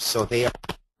important to them. So they are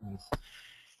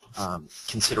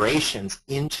considerations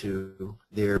into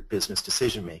their business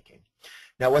decision making.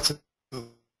 Now what's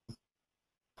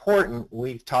important,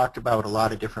 we've talked about a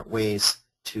lot of different ways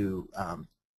to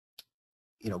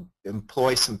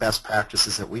employ some best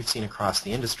practices that we've seen across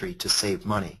the industry to save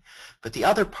money. But the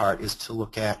other part is to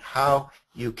look at how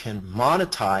you can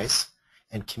monetize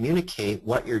and communicate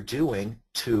what you're doing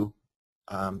to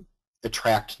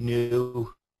attract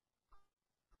new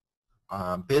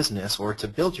business or to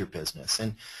build your business.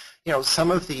 And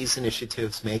some of these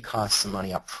initiatives may cost some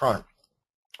money up front.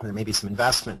 There may be some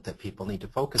investment that people need to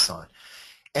focus on.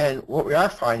 And what we are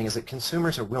finding is that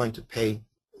consumers are willing to pay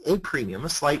a premium, a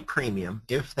slight premium,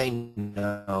 if they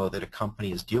know that a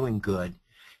company is doing good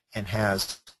and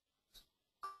has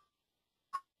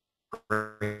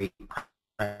great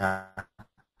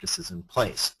practices in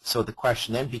place. So the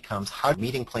question then becomes, how do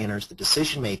meeting planners, the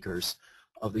decision makers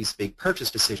of these big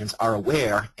purchase decisions, are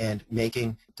aware and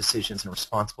making decisions in a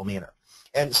responsible manner?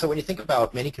 And so when you think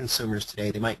about many consumers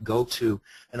today, they might go to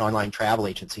an online travel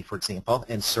agency, for example,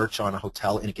 and search on a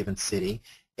hotel in a given city,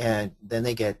 and then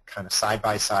they get kind of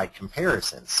side-by-side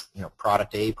comparisons,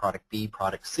 product A, product B,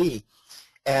 product C,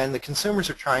 and the consumers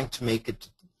are trying to make a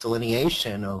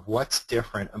delineation of what's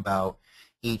different about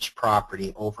each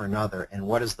property over another and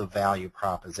what is the value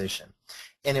proposition.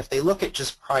 And if they look at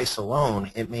just price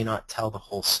alone, it may not tell the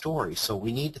whole story. So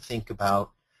we need to think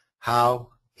about how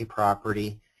a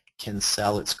property can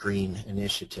sell its green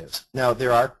initiatives. Now,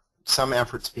 there are some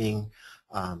efforts being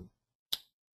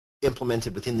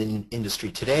implemented within the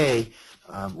industry today.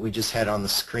 We just had on the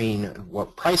screen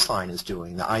what Priceline is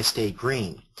doing, the I Stay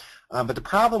Green. But the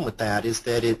problem with that is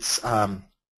that it's a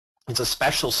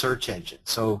special search engine.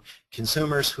 So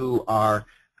consumers who are,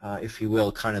 if you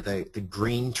will, kind of the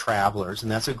green travelers,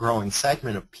 and that's a growing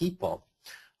segment of people,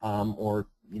 or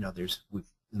we've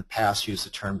in the past used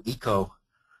the term eco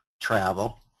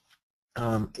travel.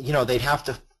 They'd have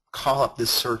to call up this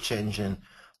search engine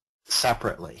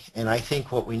separately. And I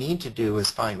think what we need to do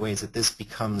is find ways that this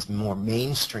becomes more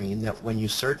mainstream, that when you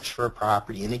search for a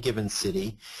property in a given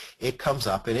city, it comes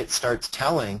up and it starts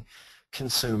telling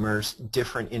consumers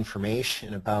different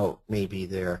information about maybe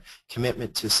their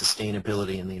commitment to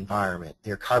sustainability in the environment,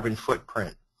 their carbon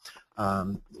footprint,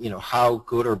 how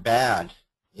good or bad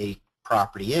a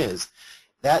property is.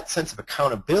 That sense of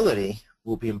accountability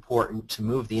will be important to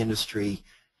move the industry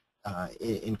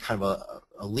in kind of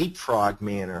a leapfrog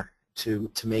manner to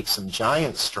make some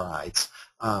giant strides,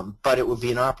 but it would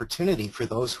be an opportunity for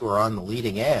those who are on the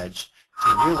leading edge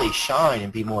to really shine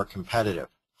and be more competitive.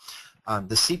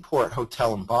 The Seaport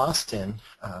Hotel in Boston,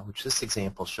 which this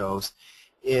example shows,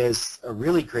 is a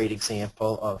really great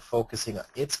example of focusing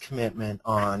its commitment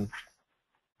on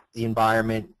the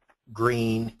environment,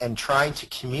 green, and trying to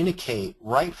communicate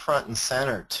right front and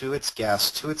center to its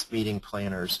guests, to its meeting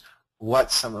planners,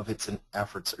 what some of its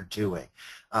efforts are doing.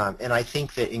 And I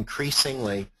think that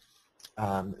increasingly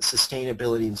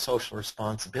sustainability and social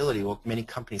responsibility, well, many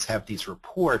companies have these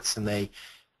reports and they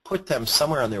put them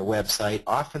somewhere on their website.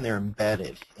 Often they're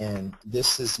embedded, and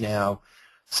this is now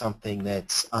something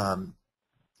that's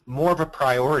more of a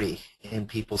priority in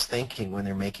people's thinking when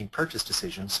they're making purchase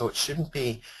decisions. So it shouldn't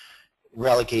be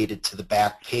relegated to the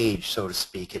back page, so to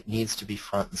speak. It needs to be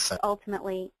front and center.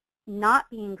 Ultimately, not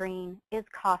being green is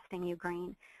costing you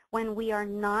green. When we are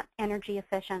not energy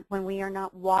efficient, when we are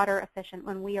not water efficient,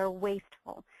 when we are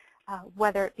wasteful,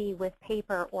 whether it be with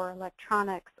paper or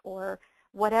electronics or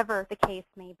whatever the case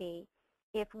may be,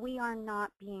 if we are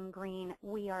not being green,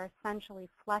 we are essentially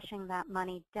flushing that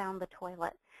money down the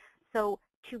toilet. So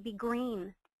to be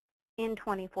green in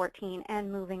 2014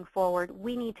 and moving forward,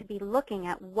 we need to be looking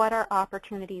at what our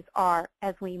opportunities are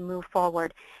as we move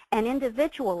forward. And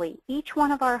individually, each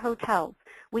one of our hotels,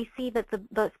 we see that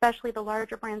especially the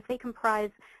larger brands, they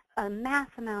comprise a mass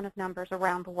amount of numbers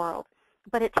around the world.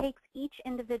 But it takes each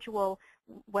individual,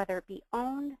 whether it be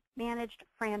owned, managed,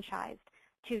 franchised,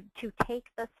 to take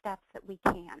the steps that we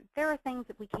can. There are things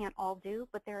that we can't all do,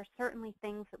 but there are certainly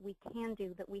things that we can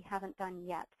do that we haven't done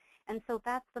yet. And so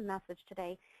that's the message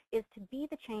today, is to be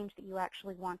the change that you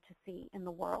actually want to see in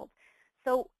the world.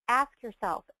 So ask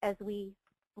yourself, as we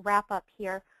wrap up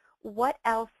here, what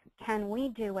else can we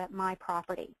do at my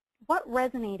property? What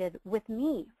resonated with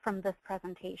me from this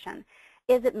presentation?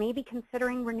 Is it maybe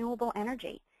considering renewable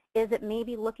energy? Is it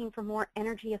maybe looking for more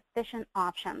energy efficient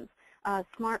options?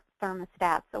 Smart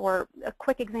thermostats, or a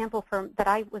quick example that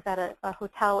I was at a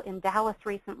hotel in Dallas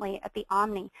recently at the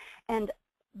Omni, and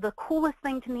the coolest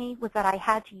thing to me was that I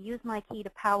had to use my key to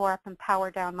power up and power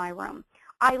down my room.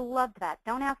 I loved that.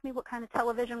 Don't ask me what kind of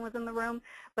television was in the room,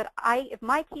 but if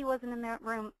my key wasn't in that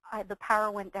room, the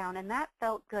power went down, and that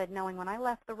felt good, knowing when I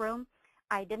left the room,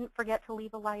 I didn't forget to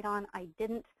leave a light on, I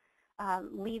didn't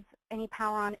leave any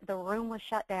power on, the room was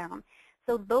shut down.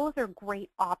 So those are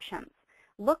great options.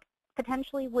 Look,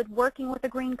 potentially would working with a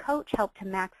green coach help to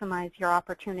maximize your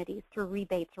opportunities through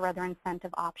rebates or other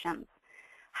incentive options?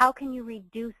 How can you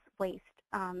reduce waste,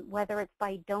 whether it's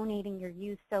by donating your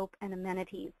used soap and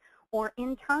amenities, or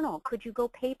internal? Could you go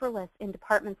paperless in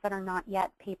departments that are not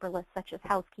yet paperless, such as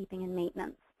housekeeping and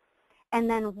maintenance? And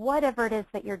then whatever it is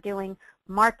that you're doing,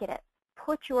 market it.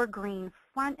 Put your green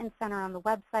front and center on the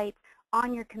website,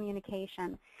 on your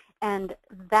communication, and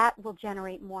that will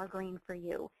generate more green for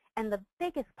you. And the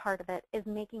biggest part of it is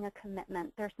making a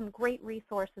commitment. There's some great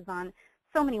resources on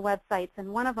so many websites,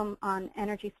 and one of them on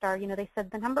Energy Star, they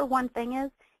said the number one thing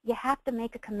is you have to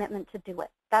make a commitment to do it.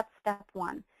 That's step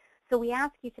one. So we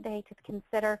ask you today to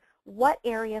consider what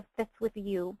area fits with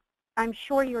you. I'm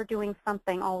sure you're doing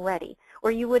something already,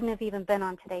 or you wouldn't have even been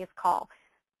on today's call.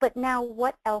 But now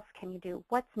what else can you do?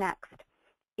 What's next?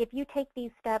 If you take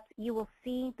these steps, you will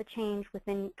see the change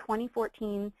within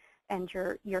 2014 and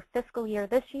your fiscal year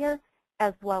this year,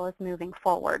 as well as moving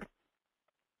forward.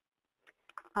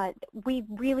 We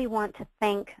really want to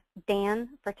thank Dan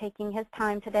for taking his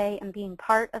time today and being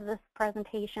part of this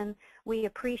presentation. We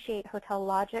appreciate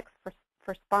Hotellogix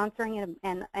for sponsoring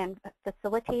it and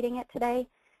facilitating it today.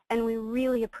 And we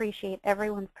really appreciate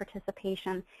everyone's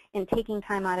participation in taking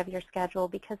time out of your schedule,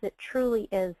 because it truly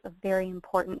is a very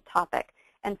important topic,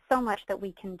 and so much that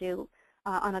we can do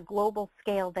on a global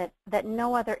scale that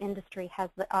no other industry has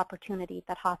the opportunity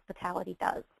that hospitality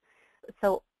does.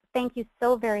 So thank you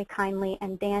so very kindly.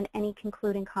 And Dan, any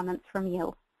concluding comments from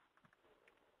you?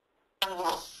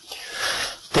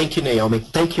 Thank you, Naomi.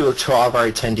 Thank you to all of our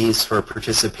attendees for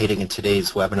participating in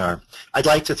today's webinar. I'd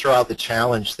like to throw out the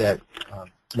challenge that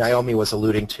Naomi was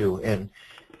alluding to. And,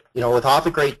 with all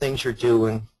the great things you're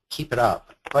doing, keep it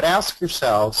up. But ask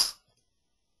yourselves,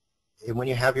 when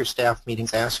you have your staff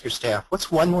meetings, ask your staff,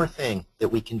 what's one more thing that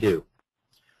we can do?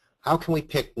 How can we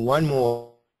pick one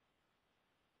more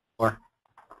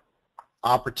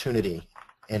opportunity?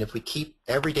 And if we keep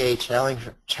every day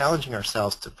challenging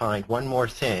ourselves to find one more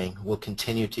thing, we'll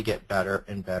continue to get better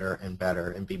and better and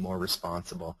better and be more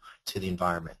responsible to the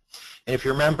environment. And if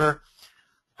you remember,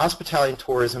 hospitality and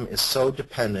tourism is so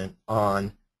dependent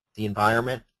on the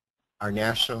environment, our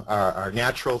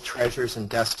natural treasures and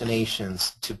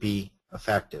destinations to be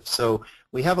effective. So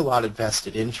we have a lot of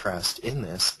vested interest in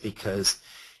this because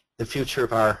the future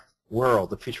of our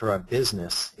world, the future of our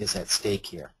business is at stake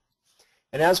here.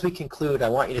 And as we conclude, I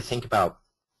want you to think about,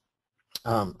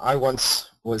 I once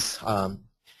was heard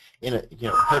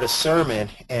a sermon,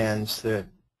 and the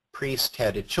priest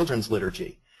had a children's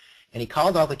liturgy, and he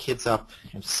called all the kids up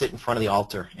and sit in front of the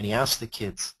altar, and he asked the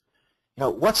kids,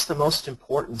 what's the most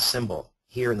important symbol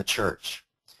here in the church?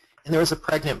 And there was a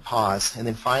pregnant pause, and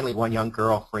then finally one young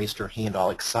girl raised her hand all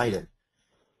excited,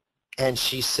 and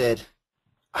she said,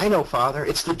 I know, Father,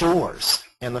 it's the doors.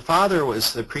 And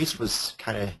the priest was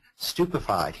kind of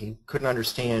stupefied. He couldn't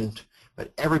understand,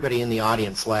 but everybody in the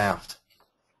audience laughed.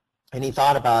 And he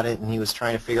thought about it, and he was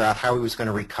trying to figure out how he was going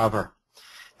to recover.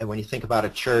 And when you think about a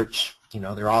church,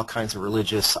 there are all kinds of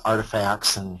religious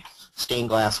artifacts and stained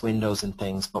glass windows and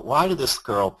things, but why did this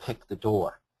girl pick the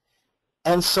door?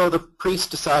 And so the priest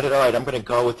decided, all right, I'm going to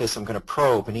go with this, I'm going to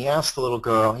probe. And he asked the little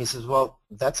girl, he says, well,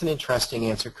 that's an interesting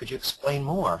answer, could you explain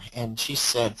more? And she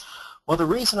said, well, the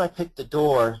reason I picked the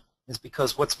door is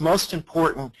because what's most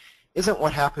important isn't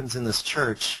what happens in this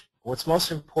church. What's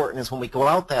most important is when we go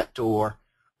out that door,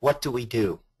 what do we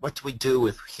do? What do we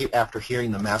do after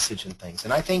hearing the message and things?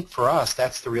 And I think for us,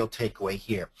 that's the real takeaway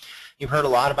here. You've heard a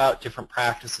lot about different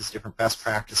practices, different best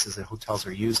practices that hotels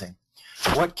are using.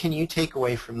 What can you take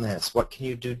away from this? What can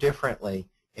you do differently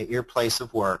at your place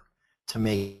of work to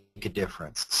make a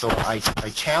difference? So I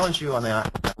challenge you on that.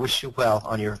 I wish you well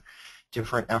on your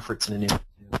different efforts and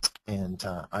initiatives, and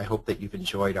I hope that you've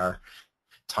enjoyed our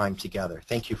time together.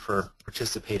 Thank you for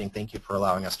participating. Thank you for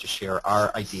allowing us to share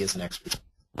our ideas and expertise.